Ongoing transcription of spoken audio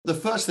the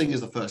first thing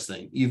is the first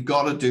thing. You've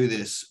got to do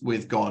this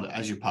with God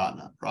as your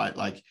partner, right?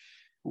 Like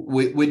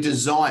we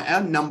design,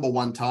 our number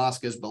one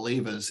task as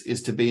believers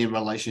is to be in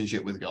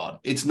relationship with God.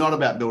 It's not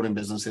about building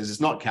businesses.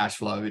 It's not cash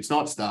flow. It's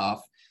not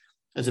staff.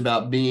 It's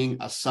about being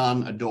a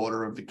son, a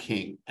daughter of the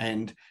King.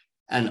 And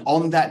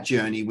on that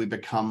journey, we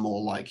become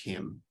more like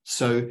him.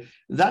 So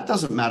that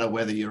doesn't matter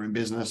whether you're in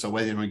business or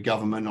whether you're in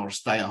government or a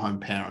stay-at-home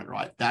parent,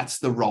 right? That's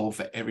the role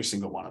for every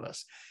single one of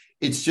us.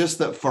 It's just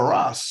that for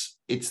us,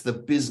 it's the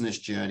business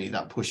journey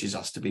that pushes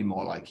us to be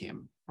more like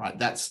him, right?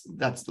 That's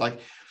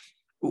like,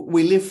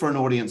 we live for an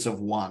audience of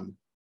one,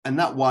 and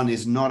that one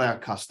is not our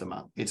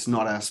customer. It's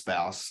not our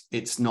spouse.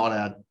 It's not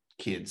our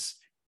kids.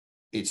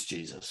 It's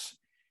Jesus.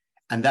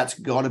 And that's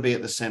got to be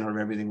at the center of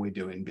everything we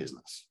do in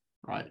business,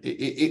 right?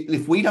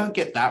 If we don't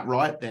get that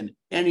right, then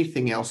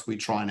anything else we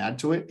try and add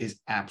to it is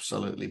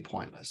absolutely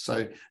pointless.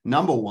 So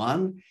number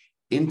one,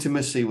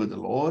 intimacy with the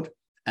Lord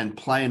and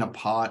playing a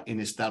part in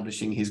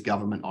establishing his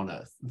government on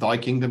earth. Thy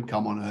kingdom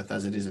come on earth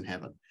as it is in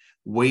heaven.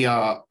 We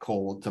are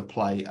called to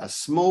play a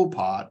small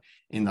part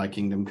in thy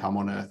kingdom come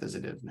on earth as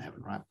it is in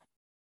heaven, right?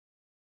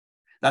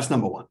 That's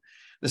number one.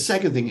 The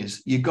second thing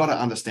is you've got to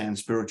understand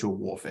spiritual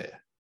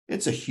warfare.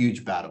 It's a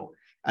huge battle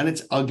and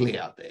it's ugly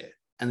out there.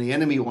 And the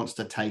enemy wants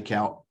to take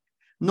out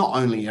not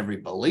only every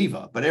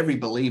believer, but every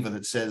believer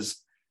that says,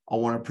 I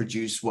want to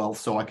produce wealth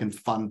so I can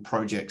fund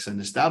projects and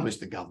establish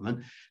the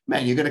government.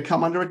 Man, you're going to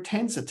come under a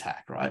tense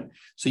attack, right?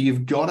 So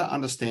you've got to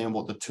understand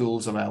what the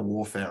tools of our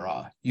warfare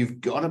are.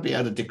 You've got to be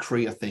able to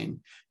decree a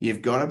thing.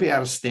 You've got to be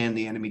able to stand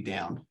the enemy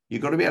down.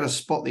 You've got to be able to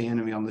spot the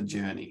enemy on the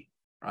journey,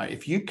 right?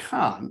 If you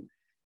can't,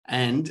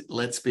 and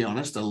let's be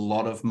honest, a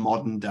lot of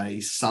modern day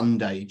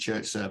Sunday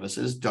church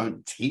services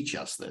don't teach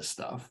us this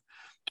stuff.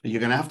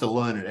 You're going to have to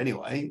learn it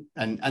anyway.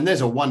 And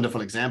there's a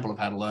wonderful example of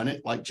how to learn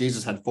it. Like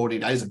Jesus had 40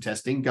 days of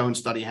testing. Go and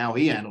study how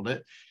he handled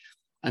it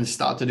and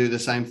start to do the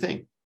same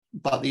thing.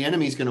 But the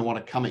enemy is going to want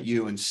to come at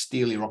you and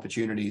steal your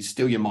opportunities,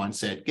 steal your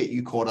mindset, get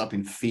you caught up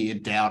in fear,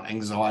 doubt,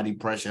 anxiety,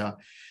 pressure.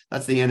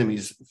 That's the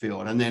enemy's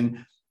field. And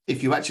then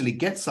if you actually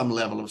get some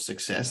level of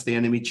success, the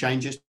enemy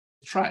changes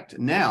track.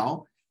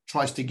 Now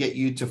tries to get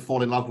you to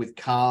fall in love with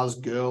cars,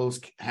 girls,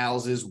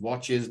 houses,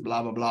 watches,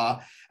 blah, blah,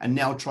 blah. And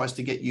now tries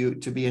to get you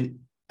to be an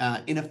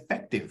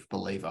ineffective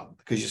believer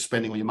because you're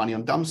spending all your money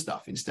on dumb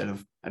stuff instead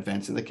of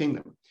advancing the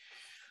kingdom.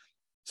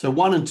 So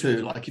 1 and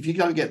 2, like if you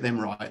don't get them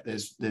right,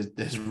 there's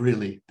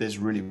really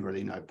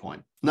no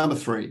point. Number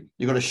 3,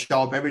 you've got to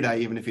show up every day,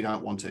 even if you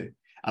don't want to.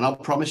 And I'll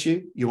promise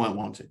you, you won't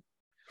want to.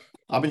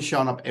 I've been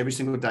showing up every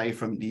single day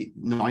from the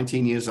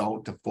 19 years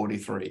old to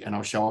 43, and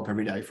I'll show up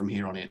every day from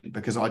here on in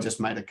because I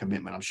just made a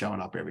commitment. I'm showing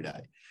up every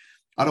day.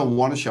 I don't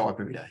want to show up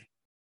every day.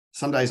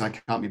 Some days I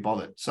can't be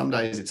bothered. Some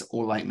days it's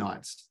all late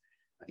nights.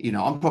 You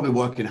know, I'm probably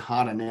working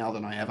harder now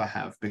than I ever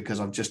have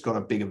because I've just got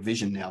a bigger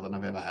vision now than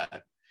I've ever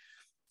had.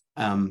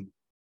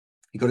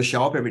 You've got to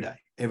show up every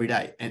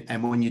day.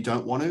 And when you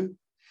don't want to,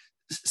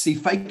 see,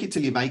 fake it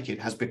till you make it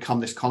has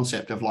become this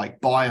concept of like,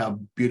 buy a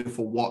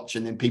beautiful watch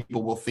and then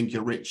people will think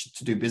you're rich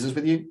to do business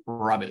with you.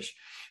 Rubbish.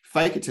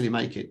 Fake it till you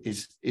make it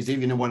is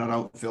even when I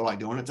don't feel like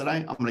doing it today,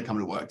 I'm going to come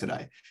to work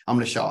today. I'm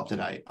going to show up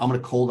today. I'm going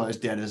to call those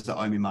debtors that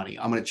owe me money.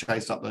 I'm going to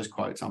chase up those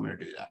quotes. I'm going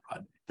to do that,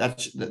 right?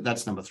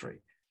 That's number 3.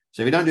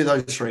 So if you don't do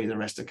those 3, the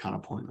rest are kind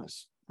of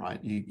pointless, right?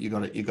 You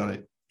got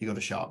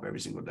to show up every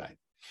single day.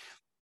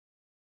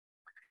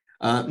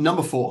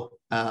 Number 4,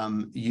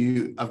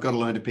 I've got to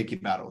learn to pick your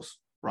battles,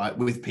 right?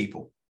 With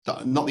people,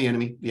 not the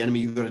enemy. The enemy,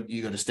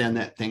 you got to stand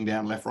that thing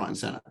down left, right, and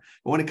center.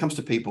 But when it comes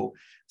to people,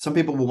 some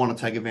people will want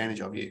to take advantage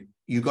of you.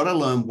 You got to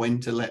learn when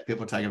to let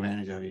people take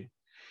advantage of you.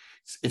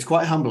 It's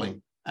quite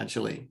humbling,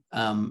 actually.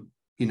 You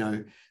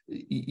know,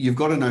 you've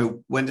got to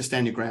know when to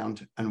stand your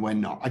ground and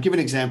when not. I'll give an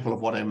example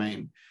of what I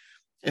mean.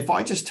 If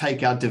I just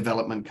take our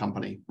development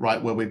company,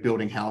 right, where we're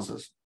building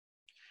houses,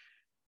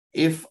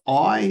 if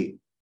I'm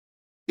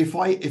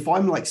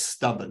like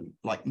stubborn,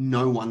 like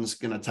no one's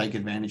going to take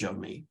advantage of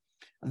me,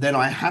 then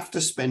I have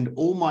to spend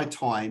all my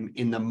time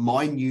in the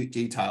minute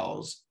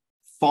details,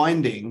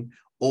 finding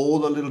all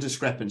the little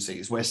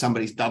discrepancies where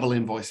somebody's double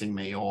invoicing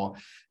me or,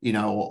 you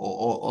know,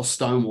 or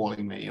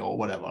stonewalling me or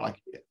whatever.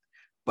 Like,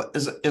 but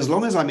as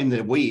long as I'm in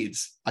the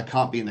weeds, I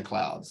can't be in the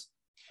clouds.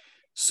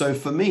 So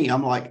for me,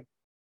 I'm like,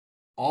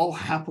 I'll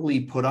happily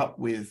put up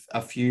with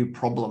a few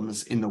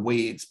problems in the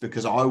weeds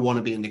because I want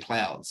to be in the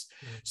clouds.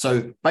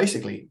 So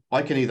basically,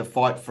 I can either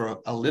fight for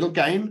a little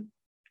gain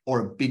or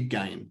a big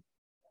gain.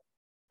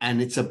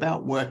 And it's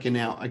about working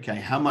out, okay,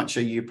 how much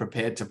are you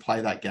prepared to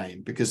play that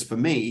game? Because for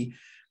me,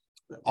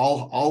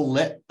 I'll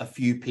let a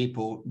few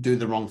people do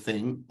the wrong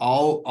thing.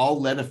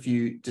 I'll let a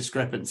few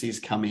discrepancies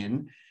come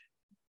in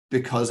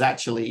because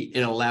actually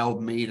it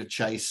allowed me to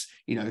chase,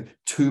 you know,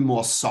 2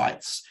 more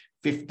sites,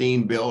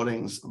 15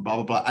 buildings, blah,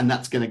 blah, blah. And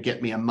that's going to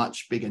get me a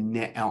much bigger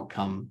net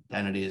outcome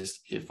than it is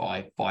if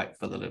I fight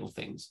for the little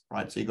things,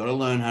 right? So you've got to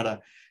learn how to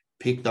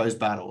pick those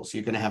battles.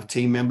 You're going to have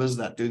team members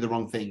that do the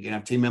wrong thing. You're going to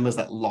have team members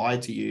that lie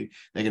to you.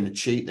 They're going to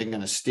cheat. They're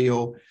going to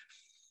steal,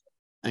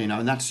 you know,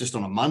 and that's just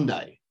on a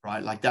Monday,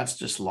 right? Like that's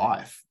just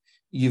life.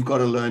 you've got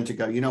to learn to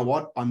go, you know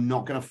what? I'm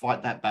not going to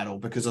fight that battle,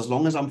 because as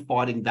long as I'm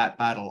fighting that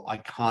battle, I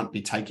can't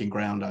be taking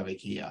ground over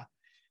here.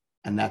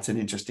 And that's an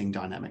interesting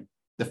dynamic.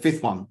 The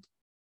fifth one,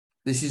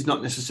 this is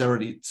not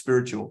necessarily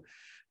spiritual,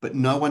 but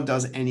no one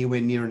does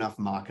anywhere near enough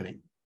marketing,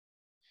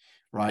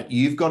 right?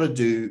 You've got to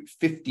do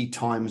 50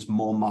 times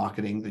more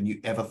marketing than you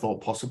ever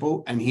thought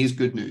possible. And here's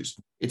good news.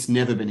 It's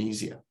never been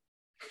easier.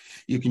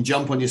 You can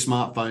jump on your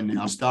smartphone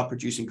now, start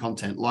producing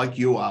content like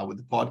you are with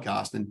the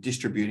podcast and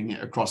distributing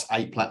it across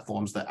 8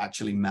 platforms that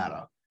actually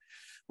matter,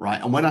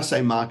 right? And when I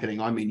say marketing,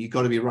 I mean, you've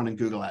got to be running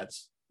Google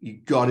ads.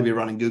 You've got to be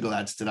running Google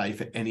ads today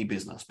for any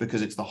business,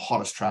 because it's the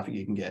hottest traffic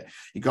you can get.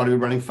 You've got to be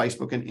running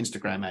Facebook and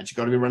Instagram ads. You've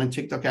got to be running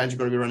TikTok ads. You've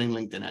got to be running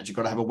LinkedIn ads. You've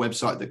got to have a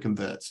website that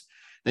converts.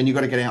 Then you've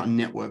got to get out and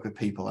network with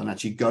people and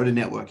actually go to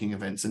networking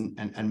events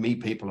and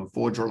meet people and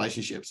forge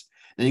relationships.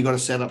 Then you've got to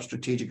set up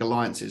strategic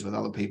alliances with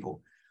other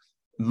people.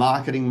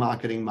 Marketing,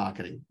 marketing,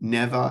 marketing.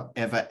 Never,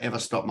 ever, ever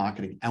stop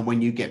marketing. And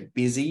when you get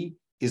busy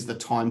is the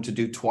time to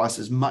do twice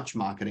as much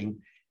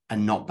marketing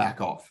and not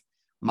back off.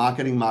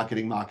 Marketing,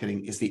 marketing,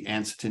 marketing is the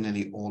answer to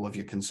nearly all of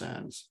your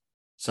concerns.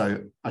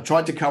 So I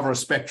tried to cover a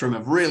spectrum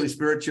of really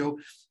spiritual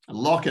and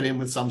lock it in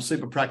with some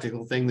super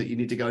practical thing that you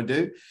need to go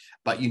do.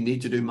 But you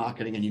need to do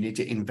marketing, and you need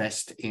to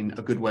invest in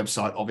a good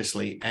website,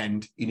 obviously,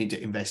 and you need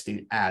to invest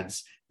in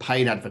ads,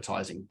 paid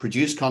advertising,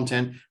 produce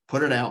content,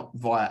 put it out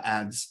via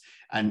ads,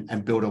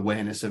 and build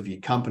awareness of your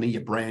company,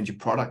 your brand, your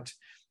product.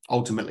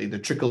 Ultimately, the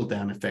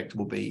trickle-down effect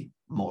will be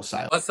more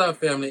sales. What's up,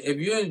 family? If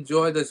you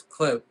enjoyed this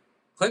clip,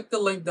 click the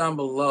link down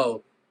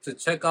below to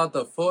check out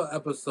the full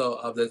episode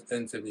of this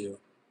interview,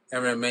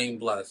 and remain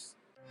blessed.